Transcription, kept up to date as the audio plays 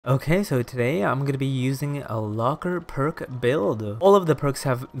Okay, so today I'm going to be using a locker perk build. All of the perks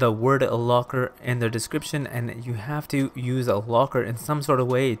have the word locker in their description, and you have to use a locker in some sort of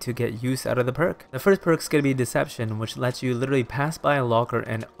way to get use out of the perk. The first perk is going to be Deception, which lets you literally pass by a locker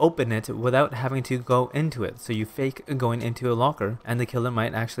and open it without having to go into it. So you fake going into a locker and the killer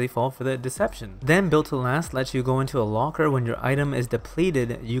might actually fall for the deception. Then Built to Last lets you go into a locker when your item is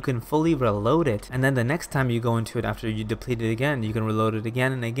depleted. You can fully reload it, and then the next time you go into it after you deplete it again, you can reload it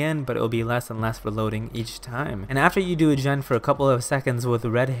again and again, but it will be less and less reloading each time. And after you do a gen for a couple of seconds with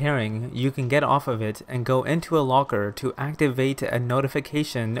red herring, you can get off of it and go into a locker to activate a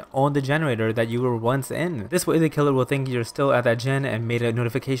notification on the generator that you were once in. This way the killer will think you're still at that gen and made a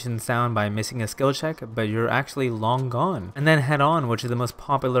notification sound by missing a skill check, but you're actually long gone. And then Head On, which is the most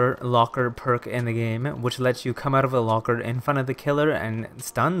popular locker perk in the game, which lets you come out of a locker in front of the killer and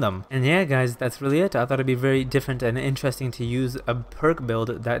stun them. And yeah guys, that's really it. I thought it'd be very different and interesting to use a perk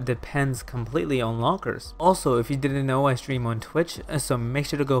build that depends completely on lockers. Also, if you didn't know, I stream on Twitch, so make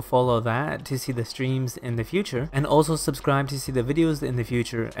sure to go follow that to see the streams in the future, and also subscribe to see the videos in the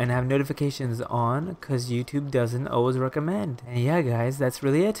future and have notifications on, because YouTube doesn't always recommend. And yeah guys, that's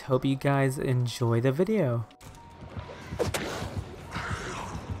really it. Hope you guys enjoy the video.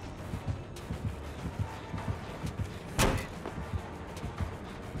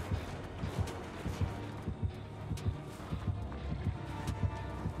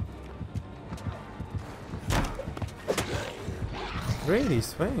 Really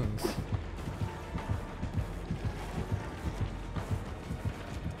swings.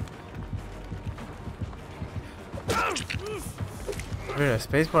 Weird, a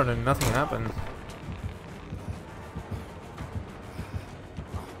spacebar and nothing happened.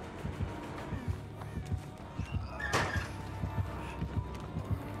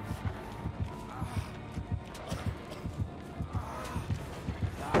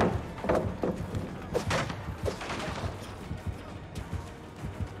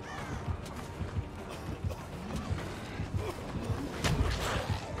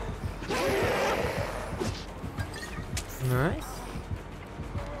 Nice.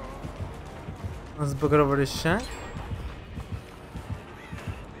 Let's book it over to shack.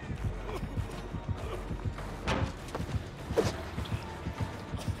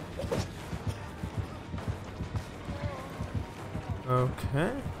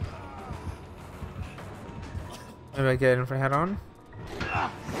 Okay. Maybe I get in for Head On.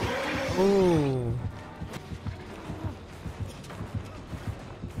 Ooh.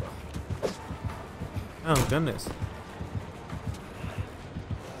 Oh goodness.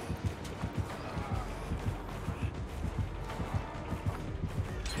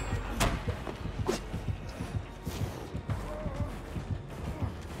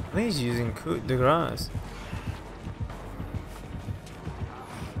 I think he's using coup de grace.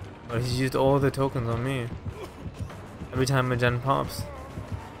 But he's used all the tokens on me. Every time a gen pops.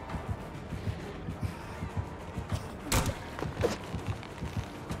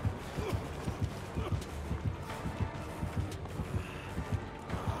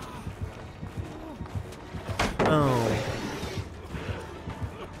 Oh.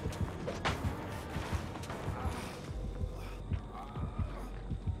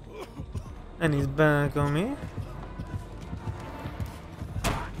 And he's back on me.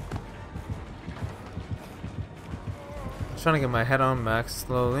 I'm trying to get my head on back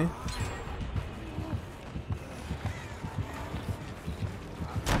slowly.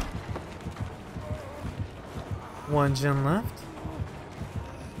 One gen left.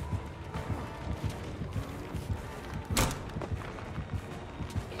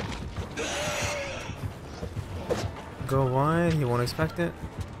 Go wide, he won't expect it.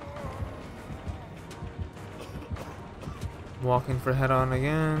 Walking for Head On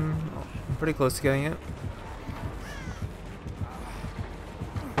again. I'm pretty close to getting it.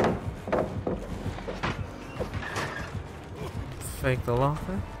 Fake the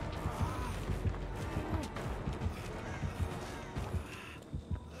locker.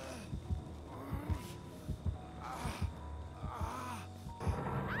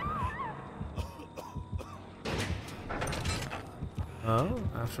 Oh,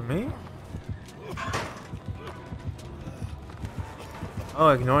 after me? Oh,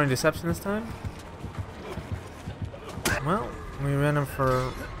 ignoring deception this time? Well, we ran him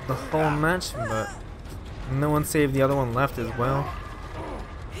for the whole match, but no one saved the other one left as well.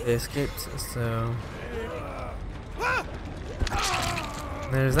 They escaped, so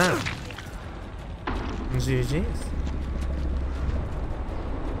there's that. GG's.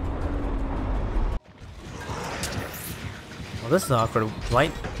 Well, this is awkward.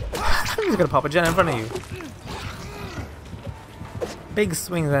 Light. I'm just gonna pop a gen in front of you. Big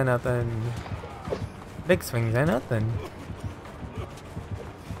swings at nothing. Big swings at nothing.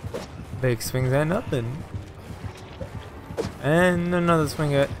 Big swings at nothing. And another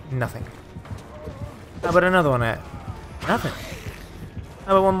swing at nothing. How about another one at nothing?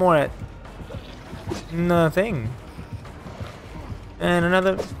 How about one more at nothing? And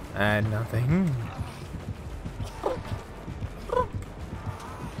another at nothing.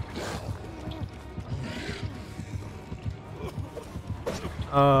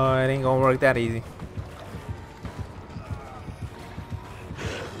 Oh, it ain't gonna work that easy.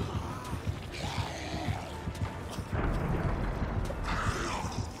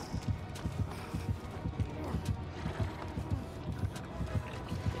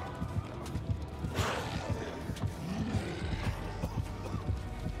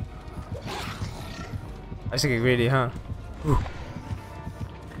 I should get greedy, huh?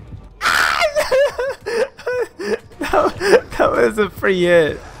 that was a free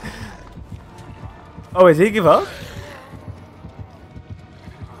hit. Oh, did he give up?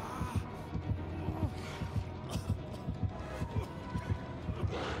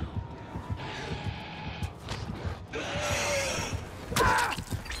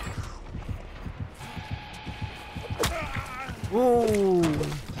 Ooh.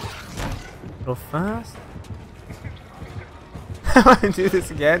 Real fast. I want to do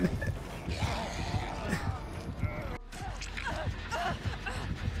this again.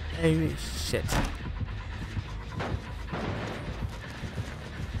 Hey, shit.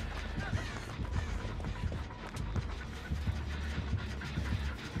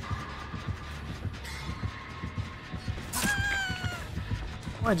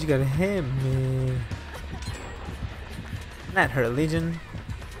 Why'd you gotta hit me? That hurt, Legion.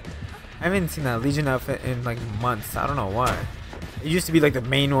 I haven't seen that Legion outfit in like months. I don't know why. It used to be like the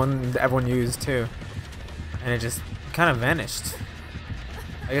main one that everyone used too, and it just kind of vanished.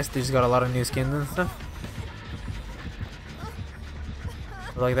 I guess they just got a lot of new skins and stuff.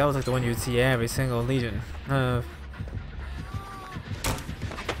 But like that was like the one you'd see every single Legion.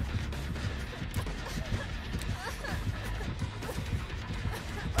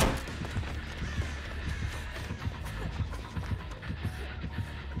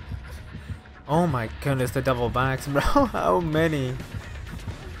 Oh my goodness, the double backs, bro. How many?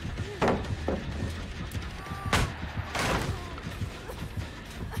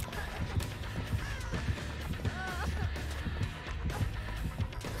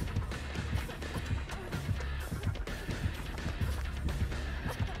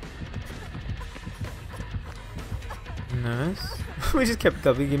 Nice. We just kept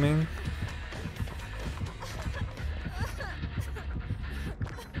double gaming.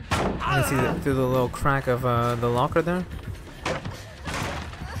 You see through the little crack of the locker there?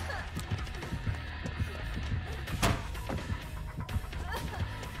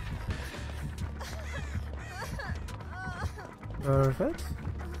 Perfect.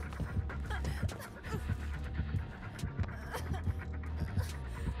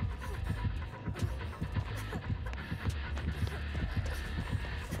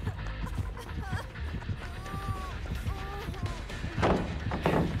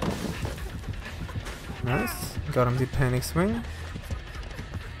 Nice. Got him the panic swing.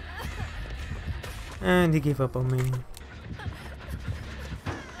 And he gave up on me.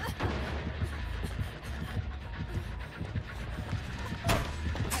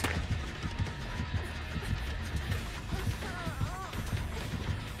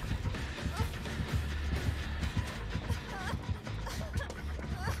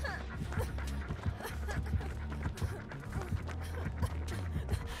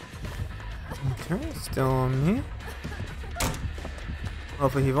 Okay, still on me.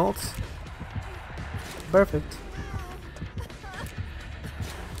 Hopefully he vaults. Perfect.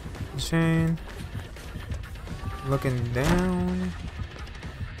 Chain. Looking down.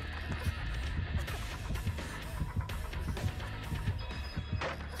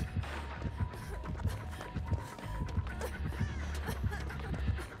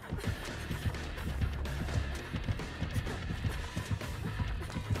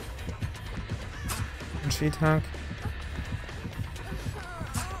 Tree tack.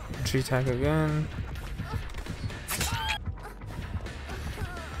 Tree tack again.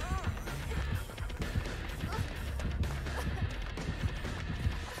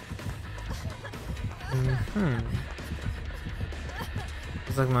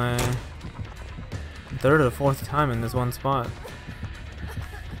 It's like my third or fourth time in this one spot.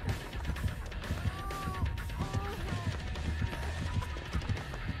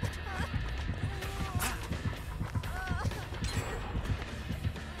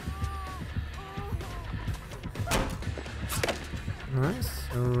 Nice.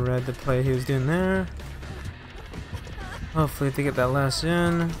 Read the play he was doing there. Hopefully to get that last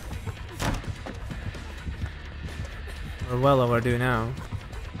gen. We're well overdue now.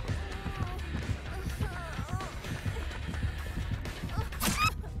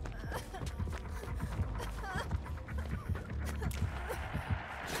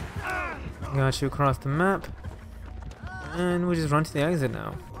 Got you across the map. And we just run to the exit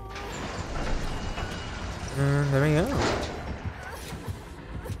now. And there we go.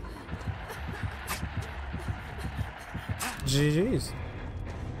 GG's.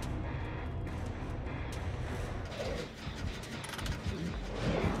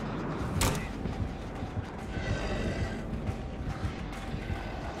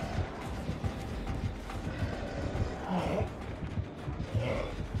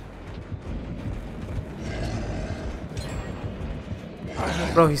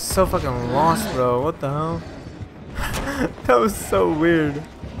 Bro, he's so fucking lost, bro. What the hell? That was so weird.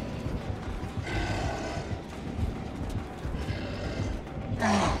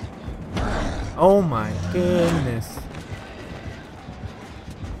 Oh my goodness.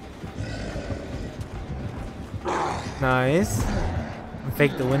 Nice.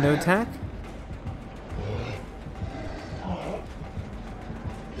 Fake the window attack.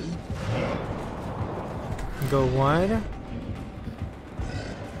 Go wide.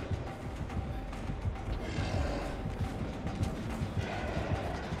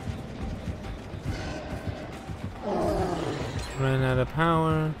 Ran out of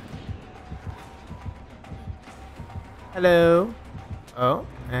power. Hello. Oh,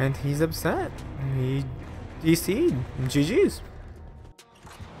 and he's upset. He DC'd. GG's.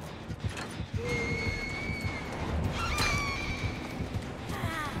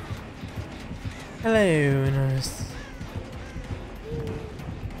 Hello, nurse.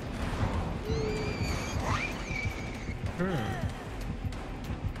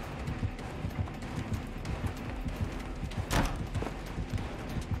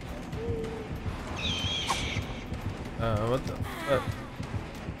 What the fuck?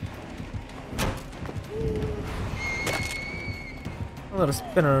 A little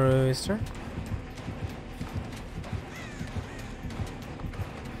spinner rooster.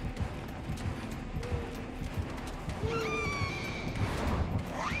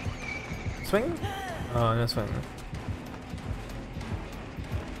 Swing? Oh, no swing.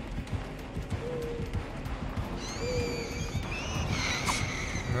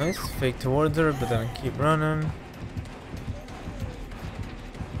 Nice. Fake towards her, but then keep running.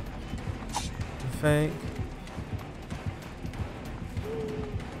 Fake.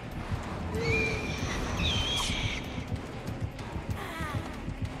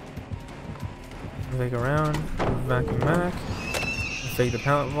 Fake around, vacuum back, fake the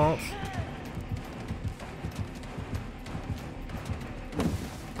pallet vaults.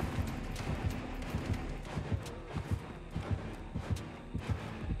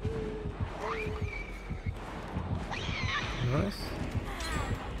 Nice.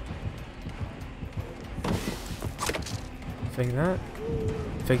 Fake that.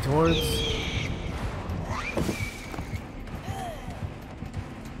 Fake towards.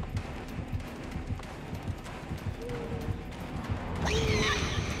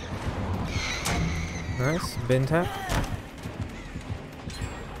 Nice. Bin tap.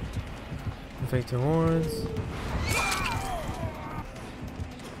 Fake towards.